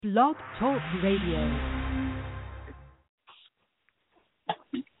Blog Talk Radio.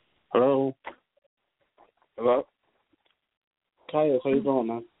 Hello. Hello? Kyle, how you doing,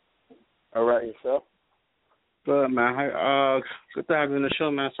 man? All right, yourself? Good, man. Good to have you on the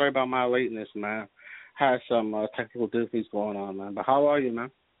show, man. Sorry about my lateness, man. Had some technical difficulties going on, man. But how are you, man?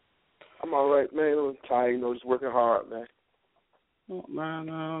 I'm all right, man. I'm tired, just working hard, man. Oh, man,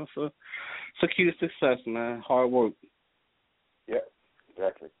 it's a key to success, man. Hard work. Yeah,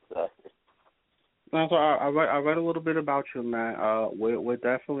 exactly. Man, so I read a little bit about you, man. We're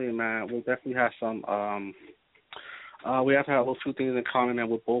definitely, man. We definitely have some. We have to have those two things in common, man.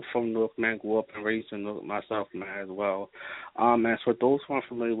 We're both from Newark, man. Grew up and raised in Newark myself, man, as well. Man, so for those who aren't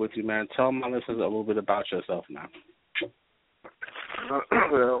familiar with you, man, tell my listeners a little bit about yourself, man.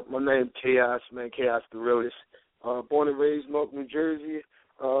 Well, my name Chaos, man. Chaos the realest. Born and raised Newark, New Jersey.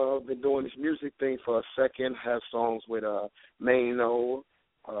 Been doing this music thing for a second. Have songs with Mano,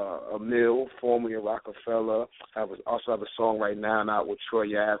 Emil, formerly of Rockefeller. Also have a song right now out with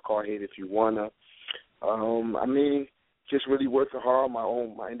Troy Ave called Hate If You Wanna. Just really working hard.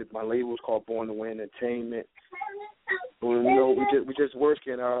 My label is called Born to Win Entertainment. We just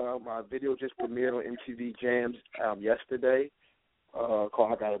working. My video just premiered on MTV Jams yesterday.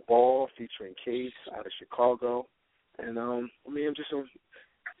 Called I Got a Ball, featuring Case out of Chicago. And I'm just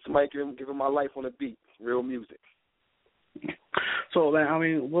somebody giving my life on a beat, real music. So,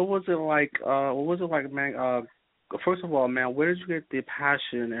 man, what was it like? Man? First of all, man, where did you get the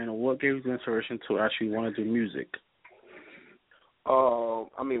passion, and what gave you the inspiration to actually want to do music?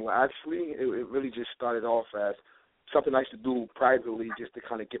 Actually, it really just started off as something I used to do privately, just to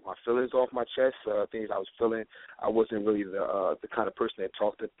kind of get my feelings off my chest. Things I was feeling. I wasn't really the kind of person that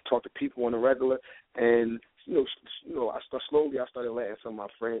talked to people on the regular, and I started letting some of my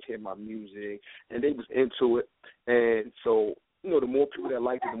friends hear my music, and they was into it, and so. The more people that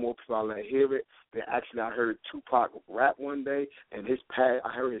liked it, the more people I let hear it. Then actually, I heard Tupac rap one day, and I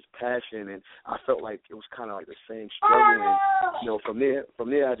heard his passion, and I felt like it was kind of like the same struggle. And from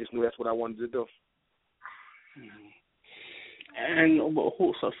there, I just knew that's what I wanted to do. And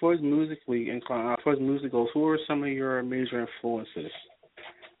so as far as music goes, who are some of your major influences?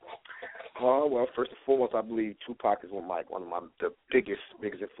 Well, first and foremost, I believe Tupac is one of my the biggest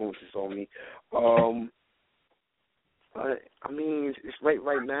influences on me. It's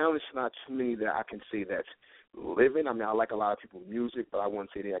right now. It's not too many that I can say that's living. I like a lot of people's music, but I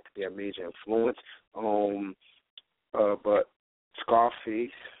wouldn't say they're a major influence. But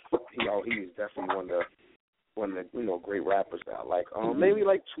Scarface, he is definitely one of the great rappers that I like. Mainly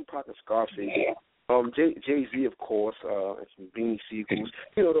like Tupac and Scarface. Jay-Z, of course, and some Beanie Siegels.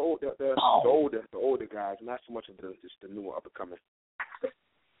 The older guys, not so much of just the newer up and coming.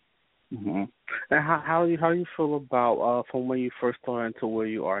 Mm-hmm. And how do you feel about from when you first started to where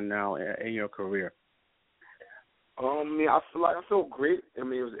you are now in your career? I feel great. It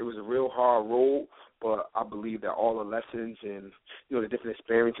was a real hard road, but I believe that all the lessons and the different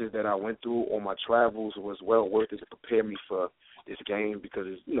experiences that I went through on my travels was well worth it to prepare me for this game, because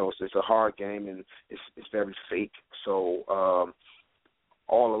it's a hard game and it's very fake. So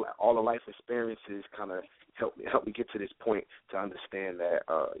all the life experiences kind of help me get to this point to understand that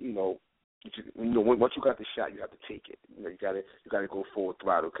once you got the shot, you have to take it. You got to go full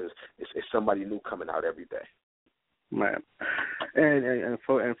throttle, because it's somebody new coming out every day. Man, and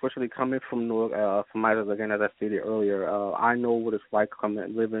unfortunately, coming from Newark, again, as I stated earlier, I know what it's like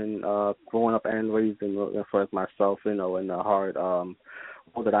growing up and raised in Newark as myself, and the hard road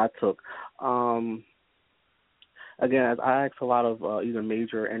that I took. Again, as I ask a lot of either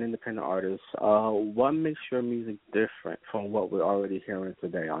major and independent artists, what makes your music different from what we're already hearing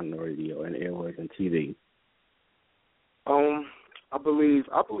today on the radio and airwaves and TV? I believe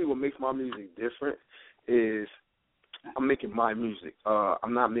what makes my music different is I'm making my music.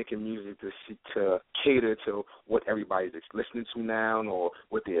 I'm not making music to cater to what everybody's listening to now or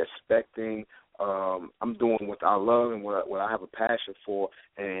what they're expecting. I'm doing what I love and what I have a passion for,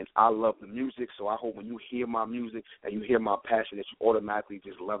 and I love the music, so I hope when you hear my music and you hear my passion that you automatically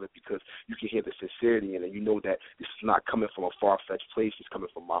just love it, because you can hear the sincerity in it. You know that this is not coming from a far-fetched place. It's coming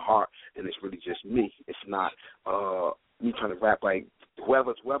from my heart, and it's really just me. It's not me trying to rap like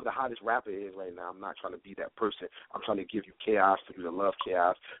whoever the hottest rapper is right now. I'm not trying to be that person. I'm trying to give you chaos, for you to love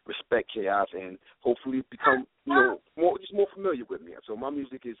chaos, respect chaos, and hopefully become more familiar with me. So my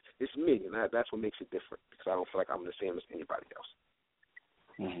music is me, and that's what makes it different, because I don't feel like I'm the same as anybody else.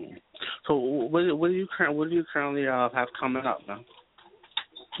 Mm-hmm. So what do you currently have coming up now?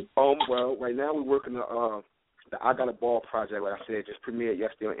 Well, right now we're working The I Got a Ball project, like I said, just premiered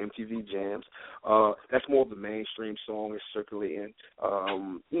yesterday on MTV Jams. That's more of the mainstream song. It's circulating,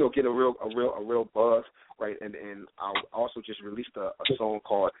 getting a real buzz, right? And I also just released a song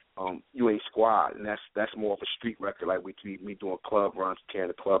called You Ain't Squad, and that's more of a street record. Like we doing club runs, tearing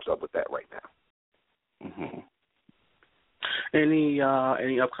the clubs up with that right now. Mm-hmm. Any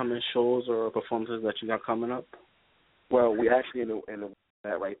upcoming shows or performances that you got coming up? Well, we actually in the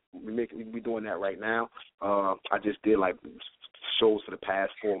that right. We doing that right now. I just did like shows for the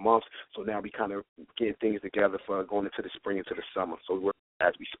past 4 months, so now we kind of getting things together for going into the spring, into the summer. So we're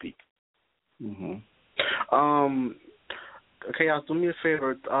as we speak. Mhm. Okay, y'all, do me a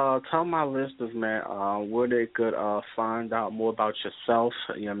favor. Tell my listeners, man, where they could find out more about yourself,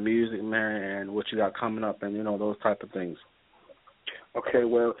 your music, man, and what you got coming up, and those type of things. Okay,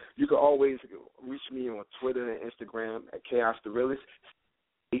 well, you can always reach me on Twitter and Instagram at Chaos the Realest,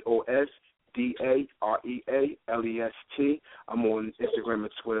 COSDAREALEST. I'm on Instagram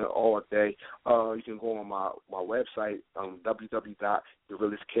and Twitter all day. You can go on my website,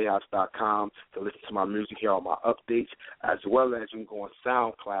 www.therealestchaos.com, to listen to my music, hear all my updates, as well as you can go on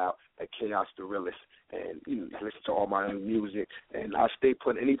SoundCloud at Chaos the Realest and listen to all my own music. And I stay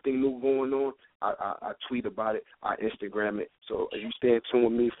putting anything new going on. I tweet about it, I Instagram it. So if you stay in tune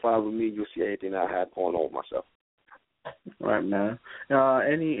with me, follow me, you'll see everything I have going on with myself. Right, man.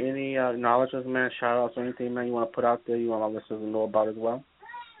 Any acknowledgements, man, shout-outs or anything, man, you want to put out there you want our listeners to know about as well?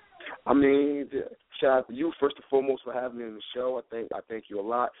 I mean, shout out to you, first and foremost, for having me on the show. I thank you a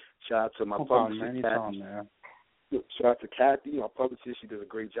lot. Shout out to my publicist, Kathy. Man. Shout out to Kathy, my publicist. She does a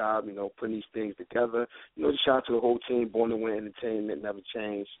great job, putting these things together. Shout out to the whole team, Born to Win Entertainment, Never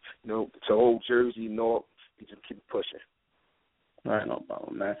Change. To Old Jersey, North, you just keep pushing. All right, no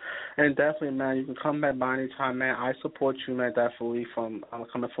problem, man. And definitely, man, you can come back by any time, man. I support you, man, definitely. I'm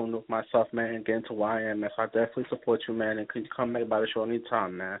coming from Newark myself, man, and getting to where I am, man. So I definitely support you, man, and can you come back by the show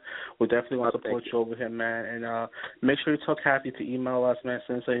anytime, man. We definitely want to support you over here, man. And make sure you tell Kathy to email us, man,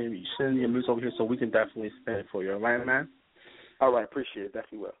 send your music over here so we can definitely spin it for you. All right, man? All right, appreciate it.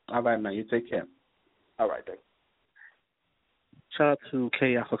 Definitely will. All right, man. You take care. All right, thanks. Shout out to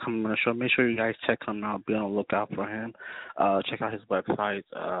Chaos for coming on the show. Make sure you guys check him out. Be on the lookout for him. Check out his website,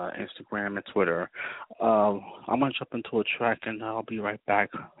 Instagram, and Twitter. I'm going to jump into a track, and I'll be right back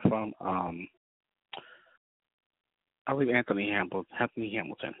from, I believe, Anthony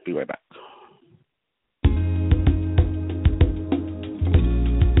Hamilton. Be right back.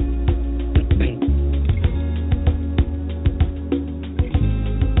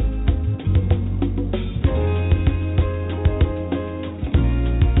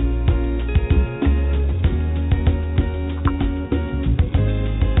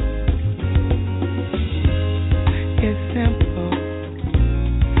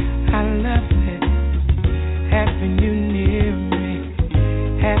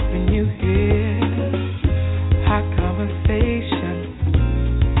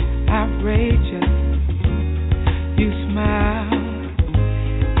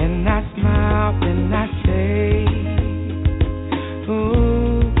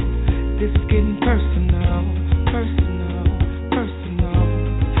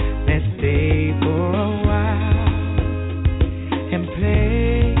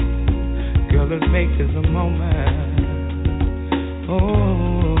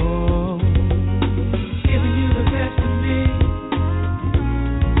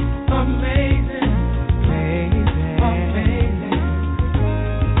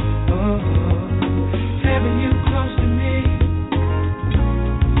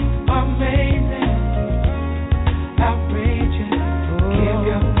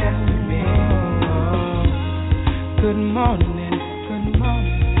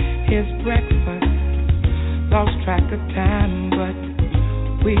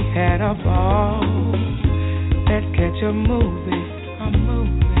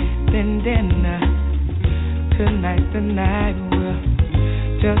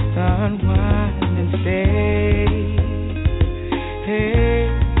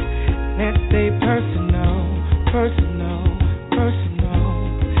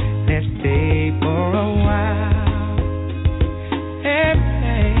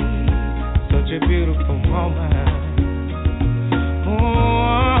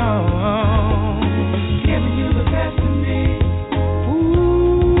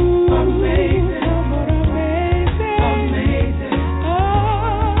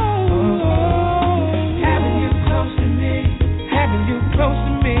 Close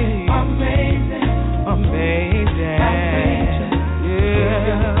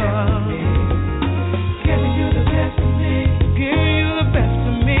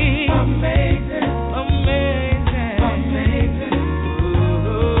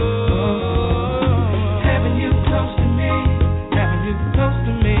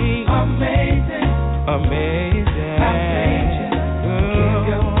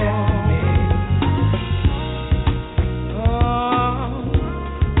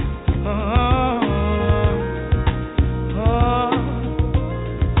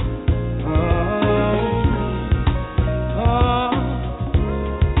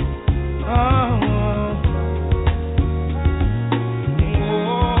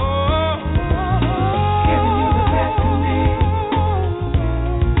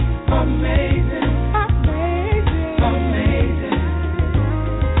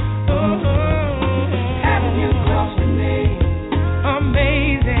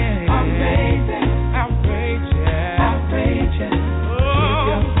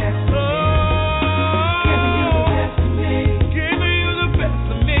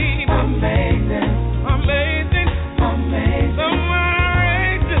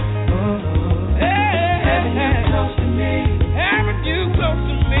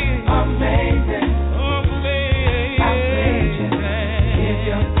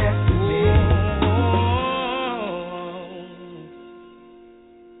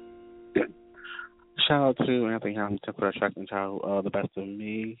definitely having to put a track entitled The Best of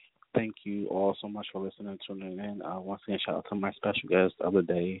Me. Thank you all so much for listening and tuning in. Once again, shout out to my special guest the other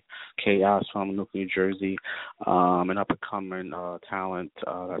day, Chaos from Newark, New Jersey, an up and coming talent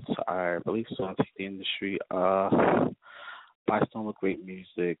that's, I believe, still in the industry. By someone with great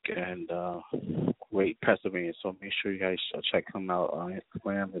music and great Pennsylvania. So make sure you guys check him out on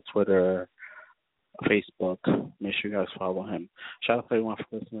Instagram and Twitter, Facebook. Make sure you guys follow him. Shout out to everyone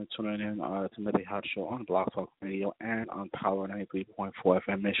for listening and tuning in to Midday Hot Show on Blog Talk Radio and on Power 93.4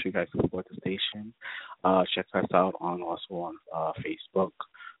 FM. Make sure you guys support the station. Check us out also on Facebook,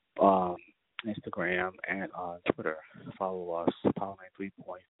 Instagram, and on Twitter. Follow us, Power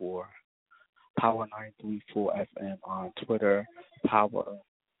 93.4. Power 934 FM on Twitter. Power.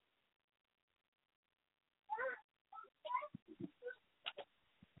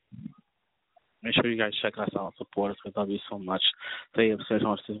 Make sure you guys check us out, support us. We love you so much. Stay upstairs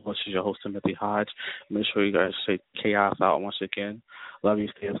on this, which is your host, Timothy Hodge. Make sure you guys check Chaos out once again. Love you.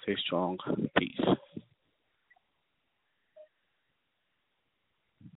 Stay up, stay strong. Peace.